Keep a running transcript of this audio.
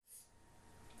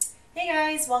Hey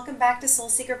guys, welcome back to Soul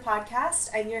Seeker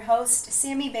Podcast. I'm your host,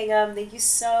 Sammy Bingham. Thank you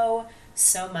so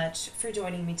much for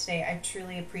joining me today. I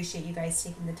truly appreciate you guys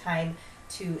taking the time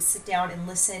to sit down and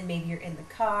listen. Maybe you're in the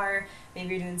car, maybe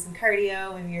you're doing some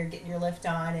cardio, maybe you're getting your lift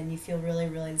on and you feel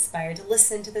really inspired to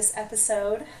listen to this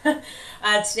episode.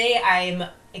 Today I'm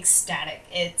ecstatic.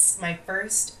 It's my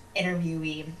first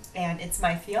interviewee and it's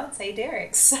my fiance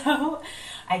Derek. So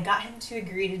I got him to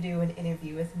agree to do an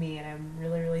interview with me and I'm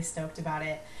really stoked about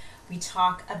it. We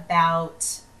talk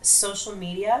about social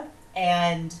media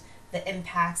and the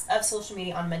impacts of social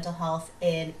media on mental health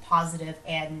in positive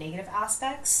and negative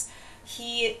aspects.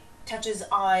 He touches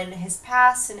on his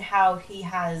past and how he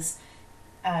has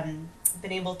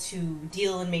been able to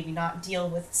deal and maybe not deal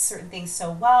with certain things so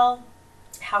well,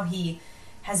 how he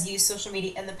has used social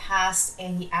media in the past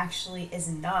and he actually is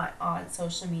not on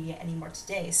social media anymore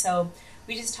today. So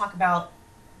we just talk about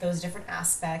those different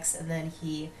aspects and then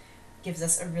he gives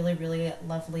us a really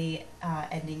lovely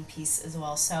ending piece as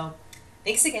well. So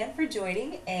thanks again for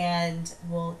joining and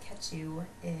we'll catch you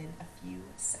in a few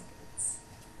seconds.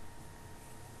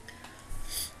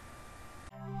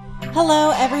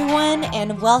 Hello everyone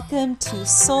and welcome to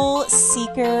Soul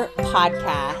Seeker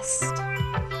Podcast.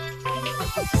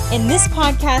 In this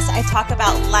podcast, I talk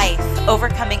about life,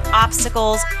 overcoming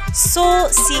obstacles, soul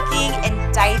seeking,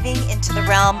 and diving into the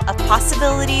realm of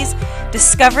possibilities,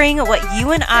 discovering what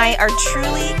you and I are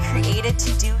truly created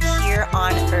to do here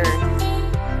on Earth.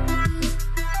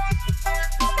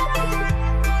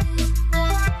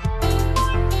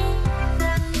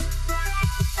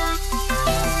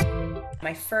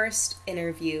 My first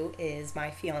interview is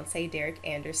my fiance, Derek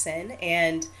Anderson,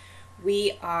 and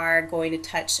we are going to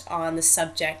touch on the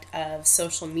subject of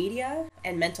social media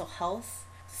and mental health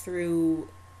through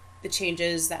the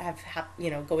changes that have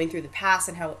going through the past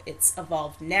and how it's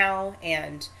evolved now,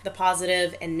 and the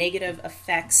positive and negative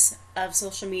effects of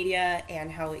social media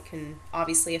and how it can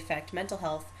obviously affect mental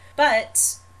health.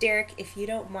 But Derek, if you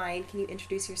don't mind, can you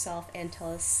introduce yourself and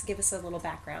give us a little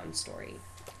background story?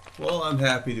 Well, I'm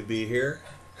happy to be here.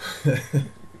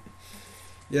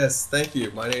 Yes, thank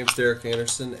you. My name's Derek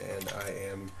Anderson, and I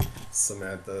am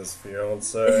Samantha's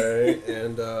fiance,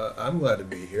 and I'm glad to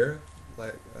be here.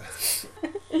 I'd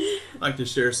like to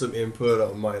share some input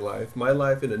on my life. My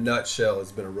life, in a nutshell,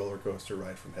 has been a roller coaster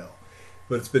ride from hell,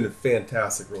 but it's been a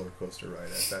fantastic roller coaster ride.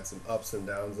 I've had some ups and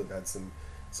downs. I've had some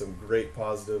great,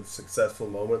 positive, successful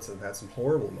moments. I've had some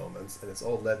horrible moments, and it's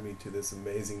all led me to this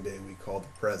amazing day we call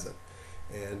the present.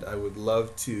 And I would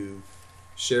love to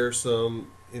share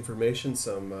some information,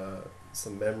 some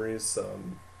memories,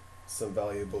 some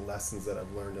valuable lessons that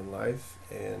I've learned in life.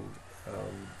 And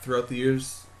throughout the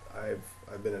years,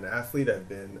 I've been an athlete. I've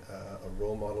been a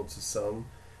role model to some.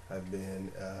 I've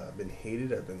been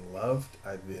hated. I've been loved.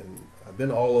 I've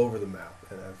been all over the map.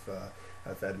 And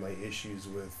I've had my issues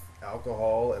with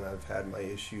alcohol, and I've had my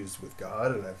issues with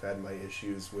God, and I've had my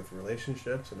issues with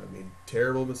relationships, and I've made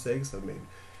terrible mistakes. I've made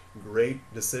great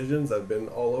decisions. I've been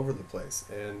all over the place,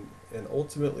 and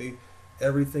ultimately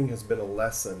everything has been a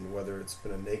lesson, whether it's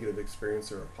been a negative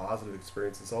experience or a positive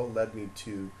experience. It's all led me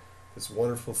to this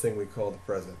wonderful thing we call the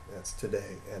present. That's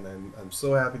today, and I'm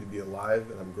so happy to be alive,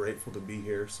 and I'm grateful to be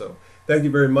here. So thank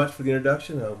you very much for the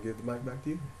introduction. I'll give the mic back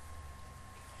to you.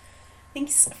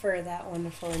 Thanks for that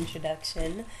wonderful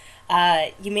introduction.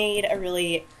 You made a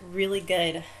really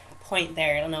good point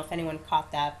there. I don't know if anyone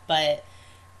caught that, but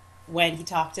when he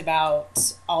talked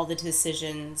about all the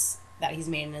decisions that he's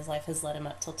made in his life has led him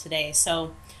up till today.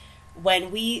 So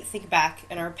when we think back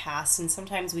in our past, and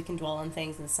sometimes we can dwell on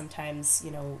things, and sometimes,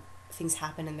 things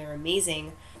happen and they're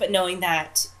amazing, but knowing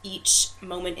that each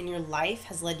moment in your life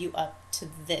has led you up to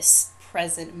this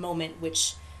present moment,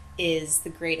 which is the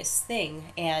greatest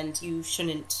thing, and you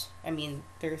shouldn't,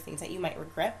 there are things that you might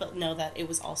regret, but know that it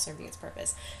was all serving its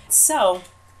purpose. So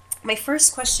my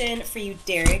first question for you,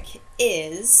 Derek,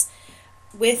 is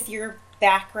with your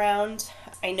background,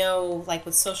 I know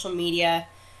with social media,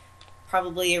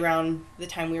 probably around the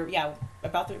time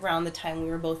around the time we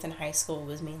were both in high school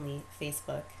was mainly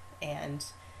Facebook and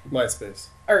MySpace.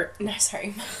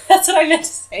 That's what I meant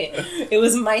to say. It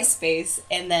was MySpace,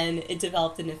 and then it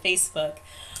developed into Facebook.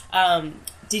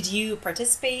 Did you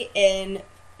participate in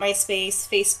MySpace,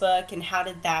 Facebook, and how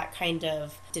did that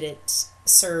did it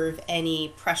serve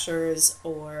any pressures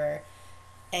or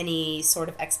any sort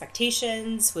of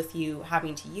expectations with you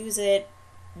having to use it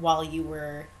while you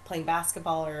were playing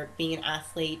basketball or being an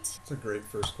athlete? That's a great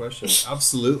first question.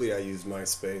 Absolutely, I used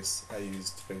MySpace. I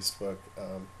used Facebook.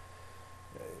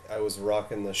 I was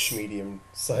rocking the medium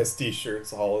size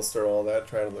t-shirts, Hollister, all that,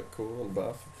 trying to look cool and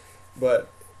buff.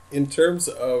 But in terms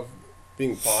of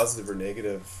being positive or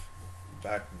negative,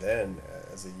 back then,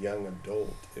 as a young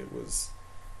adult, it was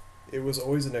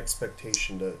always an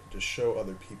expectation to show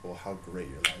other people how great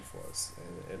your life was.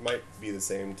 And it might be the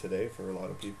same today for a lot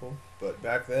of people, but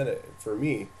back then, for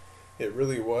me, it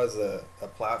really was a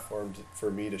platform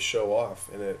for me to show off.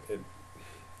 And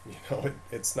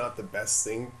it's not the best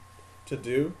thing to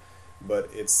do, but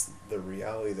it's the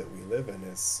reality that we live in.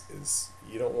 Is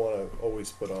you don't want to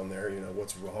always put on there,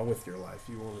 what's wrong with your life.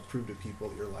 You want to prove to people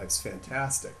that your life's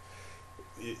fantastic,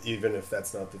 even if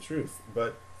that's not the truth.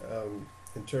 But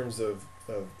in terms of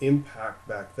impact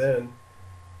back then,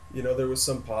 there was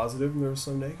some positive and there was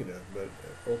some negative, but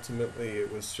ultimately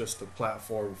it was just a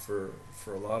platform for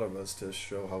a lot of us to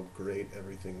show how great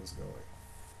everything was going.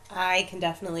 I can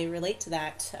definitely relate to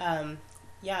that.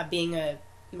 Being a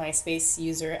MySpace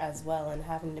user as well, and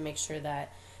having to make sure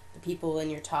that the people in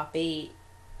your top 8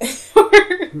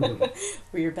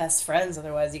 were your best friends,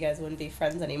 otherwise you guys wouldn't be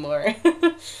friends anymore.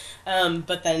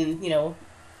 But then,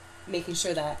 making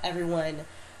sure that everyone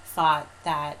thought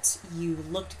that you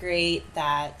looked great,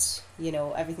 that,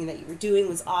 everything that you were doing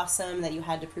was awesome, that you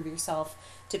had to prove yourself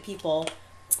to people.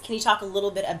 Can you talk a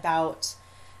little bit about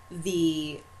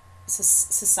the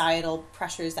societal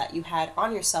pressures that you had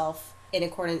on yourself in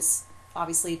accordance,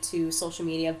 obviously, to social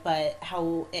media, but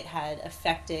how it had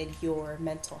affected your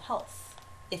mental health,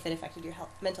 if it affected your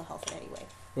mental health in any way?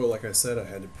 Well, like I said, I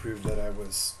had to prove that I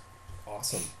was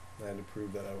awesome. I had to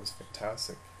prove that I was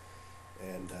fantastic.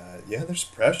 And there's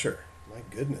pressure. My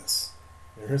goodness.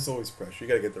 There's always pressure. You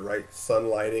got to get the right sun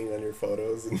lighting on your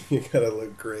photos, and you got to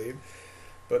look great.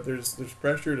 But there's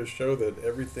pressure to show that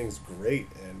everything's great,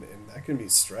 and that can be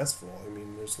stressful. I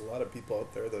mean, there's a lot of people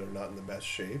out there that are not in the best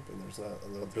shape, and there's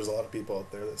a lot of people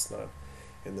out there that's not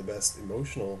in the best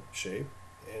emotional shape,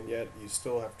 and yet you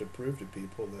still have to prove to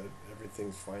people that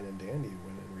everything's fine and dandy,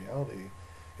 when in reality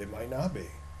it might not be.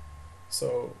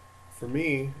 So for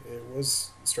me, it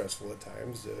was stressful at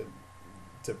times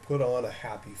to put on a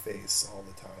happy face all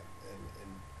the time,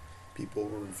 and people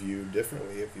will review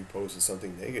differently if you posted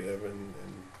something negative, and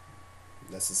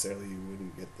necessarily you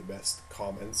wouldn't get the best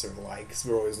comments or likes.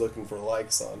 We're always looking for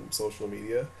likes on social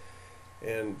media,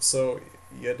 and so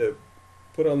you had to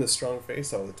put on this strong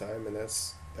face all the time, and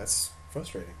that's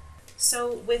frustrating.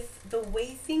 So with the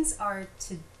way things are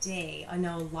today, I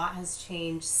know a lot has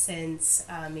changed since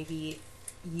maybe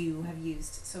you have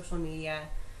used social media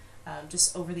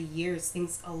just over the years.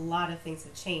 A lot of things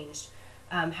have changed.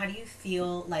 How do you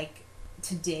feel like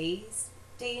today's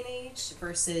day and age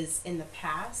versus in the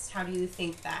past? How do you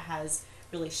think that has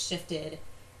really shifted,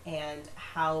 and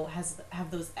how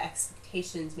have those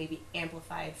expectations maybe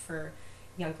amplified for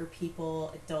younger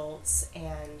people, adults,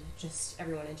 and just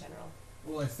everyone in general?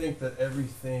 Well, I think that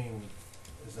everything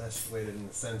is escalated in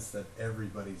the sense that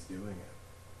everybody's doing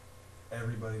it.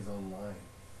 Everybody's online.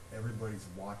 Everybody's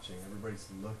watching. Everybody's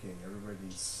looking.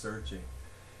 Everybody's searching.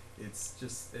 It's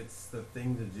the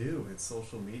thing to do. It's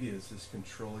social media is just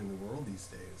controlling the world these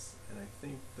days. And I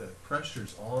think the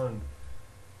pressure's on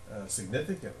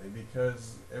significantly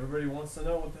because everybody wants to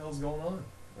know what the hell's going on.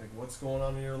 Like, what's going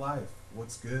on in your life?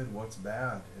 What's good? What's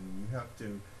bad? And you have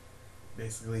to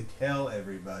basically tell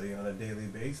everybody on a daily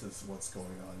basis what's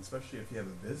going on. Especially if you have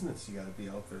a business, you got to be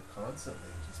out there constantly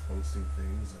just posting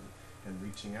things and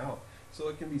reaching out. So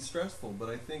it can be stressful, but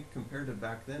I think compared to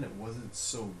back then, it wasn't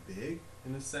so big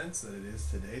in a sense that it is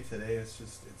today. Today, it's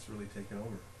really taken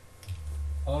over.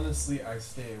 Honestly, I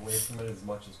stay away from it as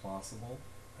much as possible.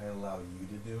 I allow you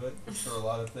to do it for a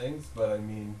lot of things, but I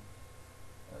mean,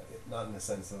 not in the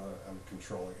sense that I'm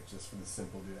controlling it, just for the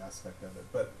simple aspect of it.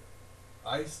 But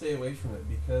I stay away from it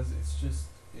because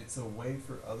it's a way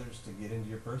for others to get into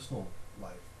your personal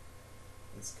life.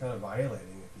 It's kind of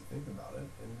violating if you think about it.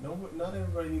 And not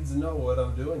everybody needs to know what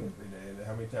I'm doing every day and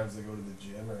how many times I go to the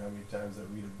gym or how many times I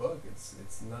read a book.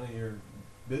 It's none of your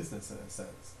business in a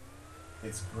sense.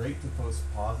 It's great to post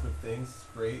positive things. It's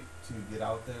great to get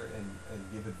out there and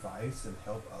give advice and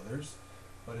help others.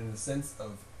 But in the sense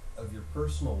of your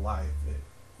personal life,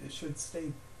 it should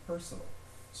stay personal.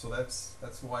 So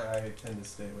that's why I tend to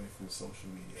stay away from social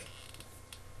media.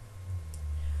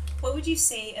 What would you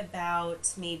say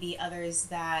about maybe others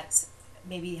that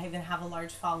maybe even have a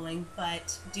large following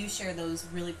but do share those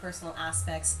really personal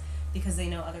aspects because they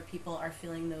know other people are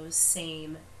feeling those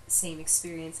same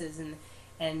experiences,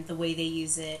 and the way they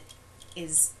use it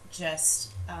is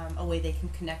just a way they can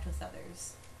connect with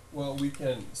others? Well, we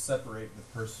can separate the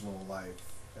personal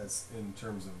life as in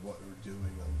terms of what we're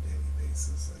doing on a daily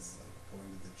basis, as like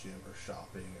going to the gym or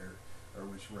shopping or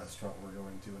which restaurant we're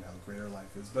going to and how great our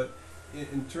life is. But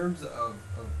in terms of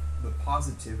the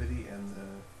positivity and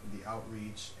the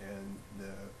outreach and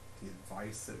the the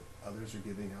advice that others are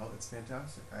giving out, it's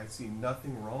fantastic. I see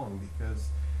nothing wrong, because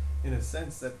in a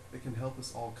sense that it can help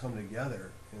us all come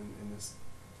together in this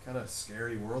kind of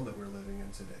scary world that we're living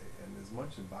in today. And as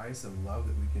much advice and love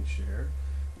that we can share,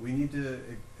 we need to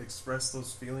express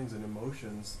those feelings and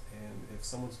emotions. And if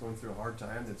someone's going through a hard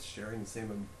time that's sharing the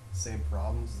same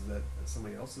problems that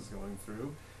somebody else is going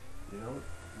through, you know,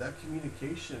 that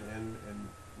communication and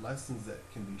lessons that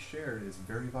can be shared is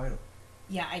very vital.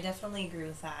 Yeah, I definitely agree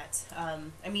with that.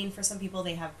 I mean, for some people,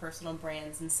 they have personal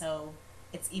brands, and so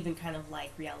it's even kind of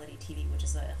like reality TV, which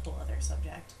is a whole other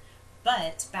subject.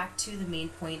 But back to the main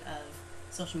point of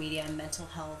social media and mental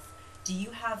health, do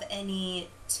you have any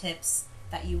tips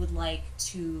that you would like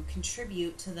to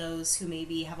contribute to those who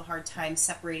maybe have a hard time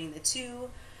separating the two,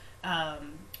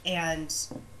 and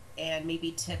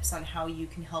maybe tips on how you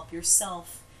can help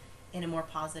yourself in a more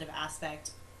positive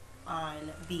aspect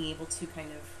on being able to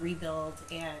kind of rebuild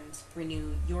and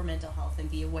renew your mental health and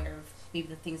be aware of maybe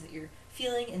the things that you're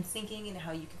feeling and thinking and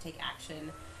how you can take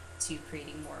action to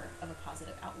creating more of a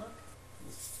positive outlook?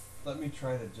 Let me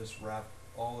try to just wrap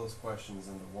all those questions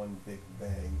into one big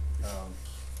bang.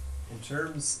 In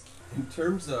terms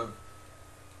of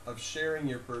sharing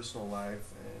your personal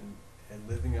life and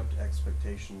living up to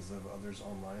expectations of others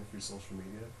online through social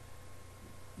media,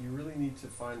 you really need to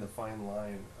find the fine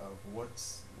line of what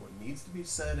needs to be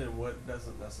said and what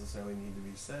doesn't necessarily need to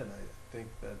be said. I think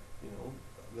that, you know,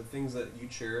 the things that you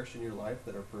cherish in your life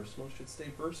that are personal should stay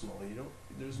personal.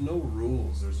 There's no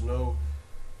rules. There's no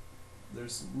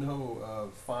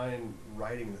fine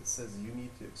writing that says you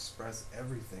need to express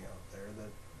everything out there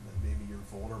that maybe you're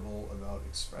vulnerable about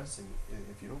expressing.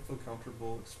 If you don't feel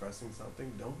comfortable expressing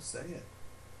something, don't say it.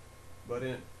 But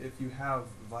if you have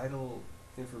vital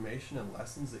information and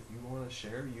lessons that you want to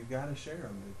share, you got to share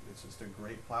them. It's just a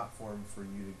great platform for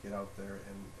you to get out there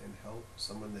and help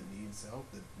someone that needs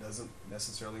help, that doesn't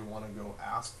necessarily want to go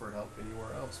ask for help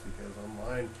anywhere else, because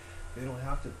online they don't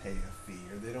have to pay a fee,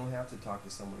 or they don't have to talk to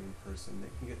someone in person. They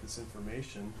can get this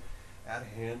information at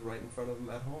hand, right in front of them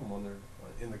at home,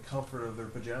 in the comfort of their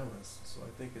pajamas. So I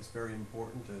think it's very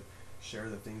important to share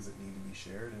the things that need to be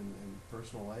shared, and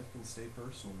personal life can stay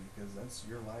personal, because that's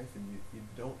your life, and you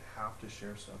don't have to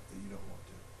share stuff that you don't want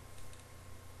to.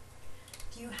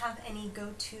 Do you have any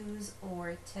go-tos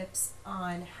or tips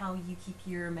on how you keep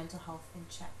your mental health in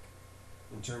check?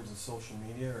 In terms of social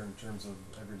media or in terms of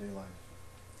everyday life?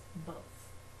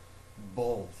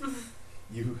 Both.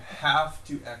 You have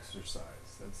to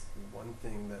exercise. That's the one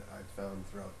thing that I found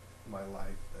throughout my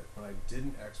life, that when I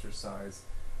didn't exercise,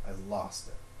 I lost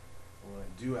it. And when I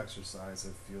do exercise,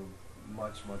 I feel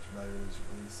much, much better. There's a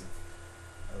release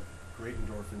of great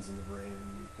endorphins in the brain,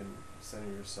 and you can center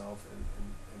yourself and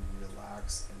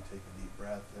relax and take a deep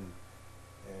breath, and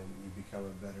you become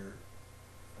a better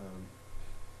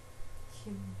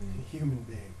human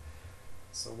being.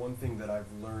 So one thing that I've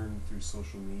learned through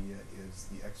social media is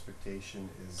the expectation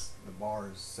is, the bar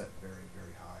is set very,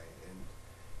 very high.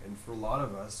 And for a lot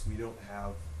of us, we don't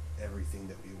have everything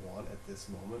that we want at this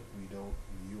moment. We don't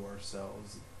view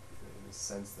ourselves in the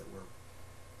sense that we're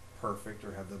perfect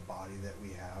or have the body that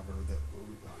we have, or that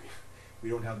we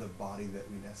don't have the body that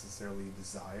we necessarily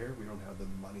desire. We don't have the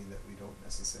money that we don't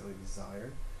necessarily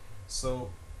desire.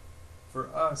 So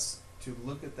for us to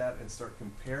look at that and start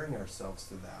comparing ourselves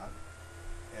to that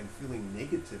and feeling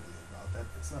negatively about that,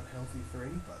 it's not healthy for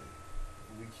anybody.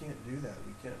 We can't do that.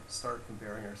 We can't start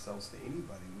comparing ourselves to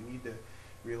anybody. We need to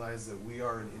realize that we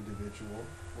are an individual.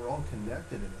 We're all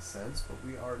connected in a sense, but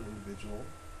we are an individual,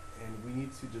 and we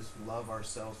need to just love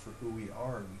ourselves for who we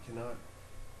are. We cannot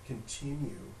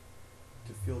continue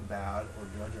to feel bad or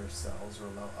judge ourselves or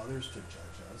allow others to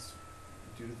judge us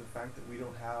due to the fact that we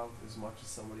don't have as much as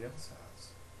somebody else has.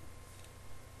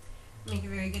 Make a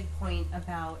very good point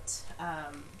about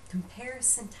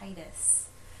comparison-titis.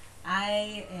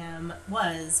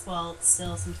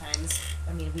 Still sometimes,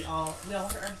 I mean, we all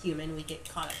are human, we get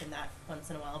caught up in that once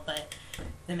in a while, but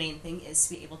the main thing is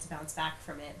to be able to bounce back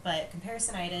from it. But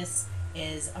comparison-itis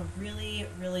is a really,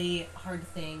 really hard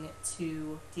thing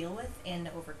to deal with and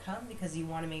to overcome, because you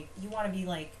want to be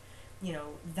like, you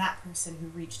know, that person who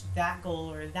reached that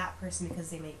goal, or that person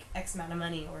because they make X amount of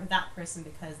money, or that person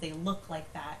because they look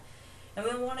like that. And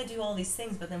we want to do all these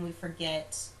things, but then we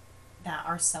forget that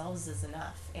ourselves is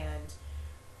enough, and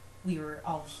we were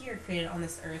all here, created on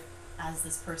this earth as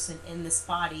this person in this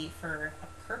body for a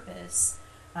purpose,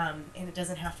 and it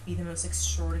doesn't have to be the most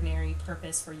extraordinary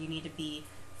purpose where you need to be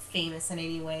famous in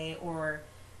any way or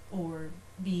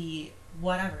be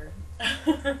whatever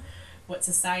what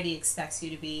society expects you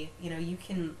to be. You know, you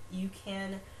can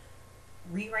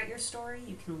rewrite your story,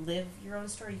 you can live your own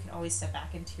story, you can always step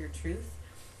back into your truth.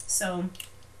 So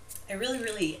I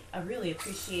really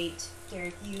appreciate,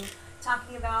 Derek, you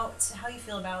talking about how you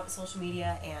feel about social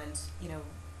media and,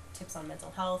 tips on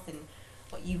mental health and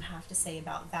what you have to say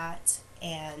about that.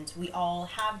 And we all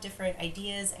have different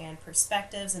ideas and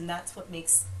perspectives, and that's what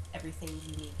makes everything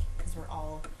unique, because we're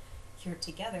all here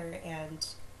together, and,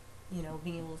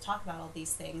 being able to talk about all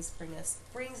these things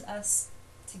brings us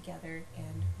together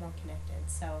and more connected.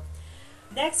 So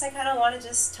next, I kind of want to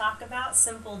just talk about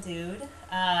Simple Dude.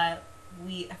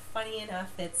 Funny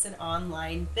enough, it's an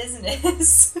online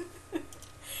business.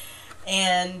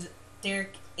 And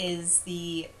Derek is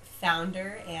the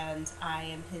founder, and I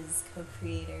am his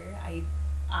co-creator. I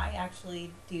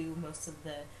actually do most of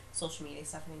the social media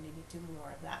stuff, and I need to do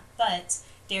more of that. But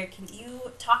Derek, can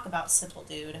you talk about Simple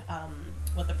Dude,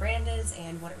 what the brand is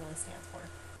and what it really stands for?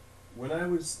 When I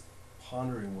was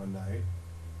pondering one night,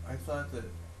 I thought that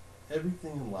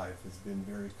everything in life has been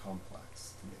very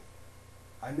complex to me.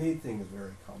 I made things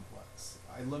very complex.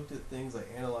 I looked at things, I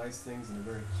analyzed things in a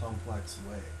very complex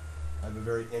way. I have a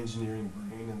very engineering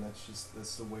brain, and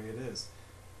that's the way it is.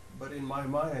 But in my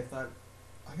mind, I thought,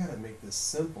 I gotta make this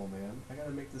simple, man. I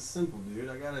gotta make this simple, dude.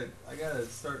 I gotta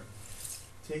start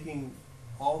taking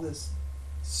all this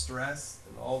stress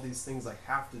and all these things I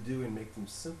have to do and make them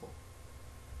simple.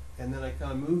 And then I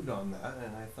kind of moved on that,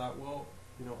 and I thought, well,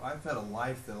 I've had a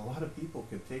life that a lot of people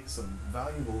could take some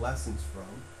valuable lessons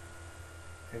from,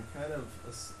 and kind of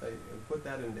put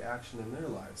that into action in their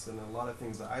lives. And a lot of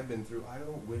things that I've been through, I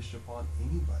don't wish upon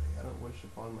anybody. I don't wish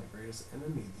upon my greatest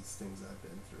enemy these things I've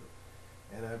been through.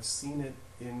 And I've seen it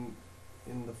in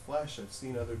the flesh. I've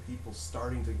seen other people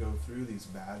starting to go through these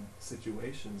bad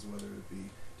situations, whether it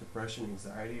be depression,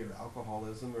 anxiety, or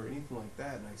alcoholism, or anything like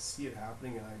that. And I see it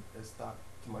happening, and I just thought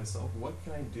to myself, what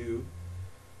can I do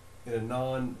in a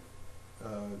non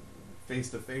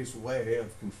face-to-face way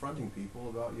of confronting people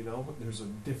about, there's a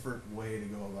different way to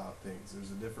go about things. There's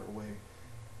a different way,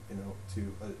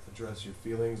 to address your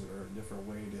feelings, or a different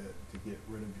way to get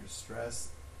rid of your stress.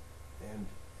 And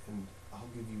I'll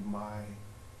give you my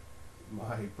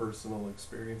personal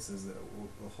experiences that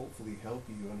will hopefully help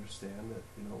you understand that,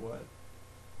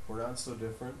 we're not so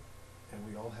different, and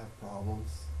we all have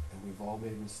problems, and we've all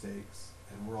made mistakes,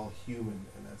 and we're all human,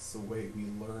 and that's the way we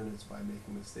learn, is by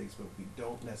making mistakes. But we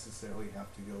don't necessarily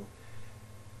have to go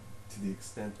to the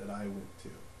extent that I went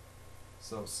to.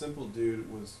 So Simple Dude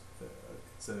was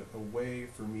it's a way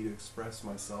for me to express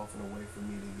myself, and a way for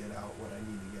me to get out what I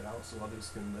need to get out, so others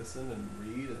can listen and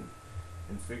read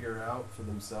and figure out for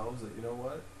themselves that,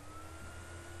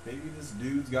 maybe this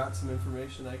dude's got some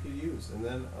information I could use. And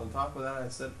then on top of that, I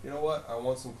said, I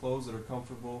want some clothes that are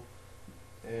comfortable,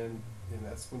 and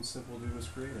that's when Simple Dude was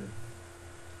created.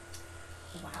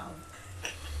 Wow.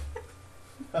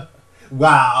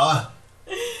 Wow.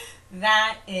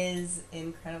 That is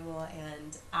incredible,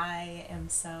 and I am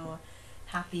so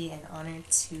happy and honored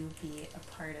to be a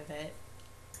part of it,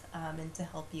 and to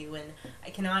help you. And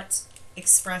I cannot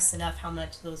express enough how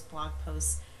much those blog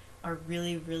posts are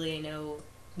really, really, I know,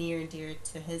 near and dear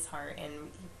to his heart, and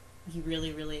he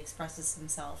really, really expresses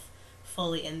himself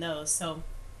fully in those. So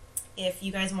if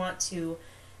you guys want to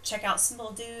check out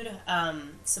Simple Dude,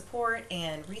 support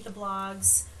and read the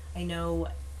blogs, I know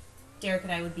Derek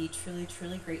and I would be truly,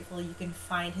 truly grateful. You can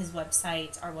find his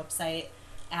website, our website,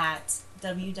 at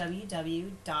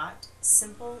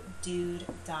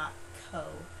www.simpledude.co.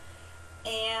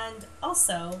 And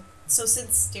also, so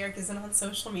since Derek isn't on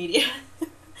social media,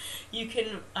 you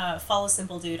can follow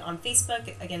Simple Dude on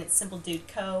Facebook. Again, it's Simple Dude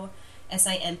Co.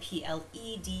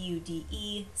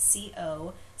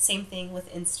 SimpleDudeco. Same thing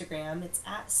with Instagram. It's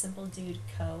at Simple Dude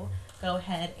Co. Go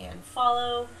ahead and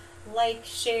follow, like,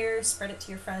 share, spread it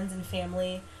to your friends and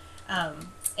family.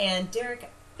 And Derek,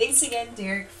 thanks again,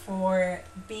 Derek, for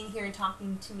being here and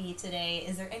talking to me today.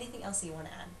 Is there anything else you want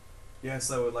to add? Yes,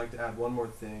 I would like to add one more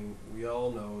thing. We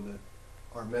all know that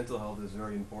our mental health is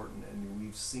very important, and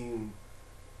we've seen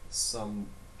some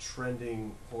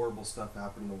trending horrible stuff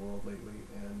happen in the world lately,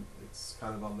 and it's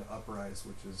kind of on the uprise,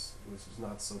 which is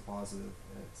not so positive.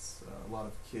 And it's a lot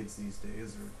of kids these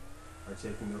days are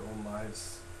taking their own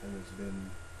lives, and there's been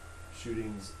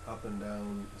shootings up and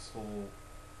down this whole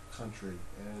country.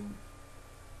 And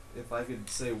if I could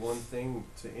say one thing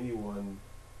to anyone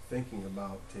thinking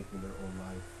about taking their own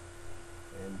life,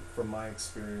 and from my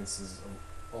experiences of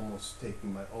almost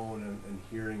taking my own, and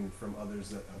hearing from others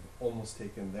that have almost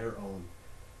taken their own,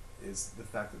 is the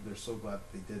fact that they're so glad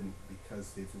that they didn't,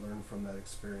 because they've learned from that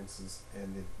experiences,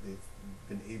 and they've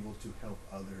been able to help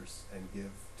others and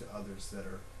give to others that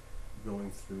are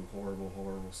going through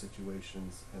horrible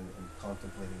situations, and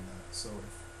contemplating that. So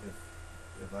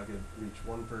if I could reach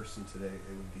one person today, it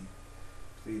would be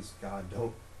please, God,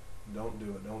 don't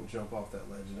do it. Don't jump off that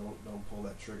ledge. Don't pull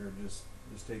that trigger. Just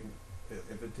take,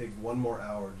 if it takes one more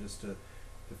hour just to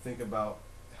think about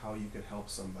how you could help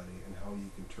somebody and how you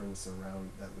can turn this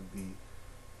around, that would be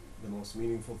the most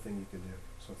meaningful thing you could do.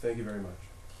 So thank you very much.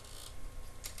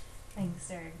 Thanks,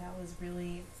 Derek. That was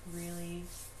really, really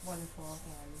wonderful,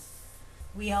 and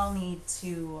we all need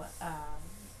to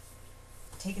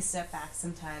take a step back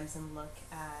sometimes and look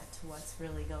at what's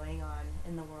really going on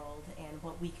in the world and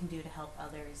what we can do to help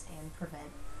others and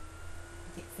prevent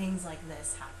things like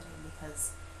this happening,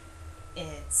 because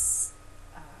it's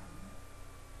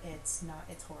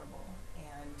horrible,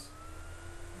 and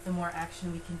the more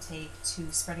action we can take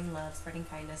to spreading love, spreading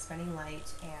kindness, spreading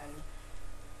light,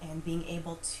 and being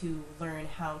able to learn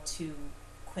how to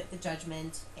quit the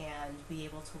judgment and be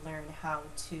able to learn how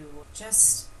to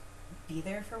just be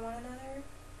there for one another,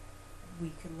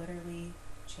 we could literally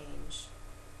change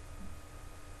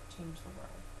the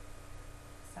world.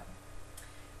 So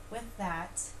with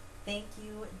that, thank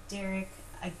you, Derek,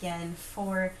 again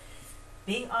for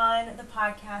being on the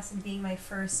podcast and being my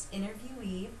first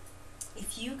interviewee.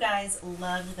 If you guys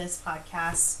loved this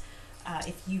podcast,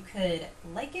 if you could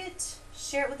like it,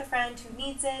 share it with a friend who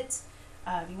needs it.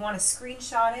 If you want to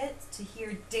screenshot it to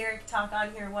hear Derek talk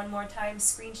on here one more time,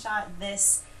 screenshot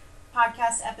this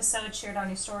podcast episode, share it on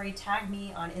your story, tag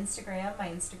me on Instagram. My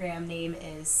Instagram name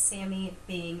is Sammy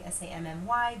Bing,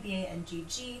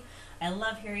 SammyBangg. I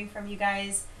love hearing from you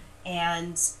guys,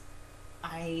 and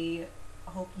I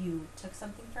hope you took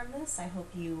something from this. I hope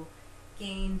you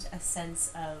gained a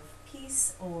sense of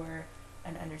peace or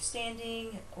an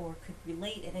understanding or could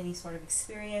relate in any sort of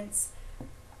experience.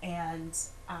 And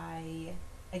I,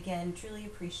 again, truly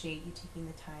appreciate you taking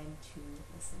the time to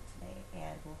listen today,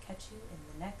 and we'll catch you in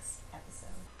the next episode.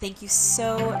 Thank you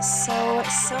so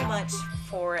much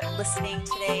for listening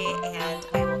today, and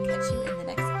I will catch you in the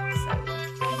next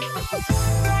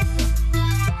episode.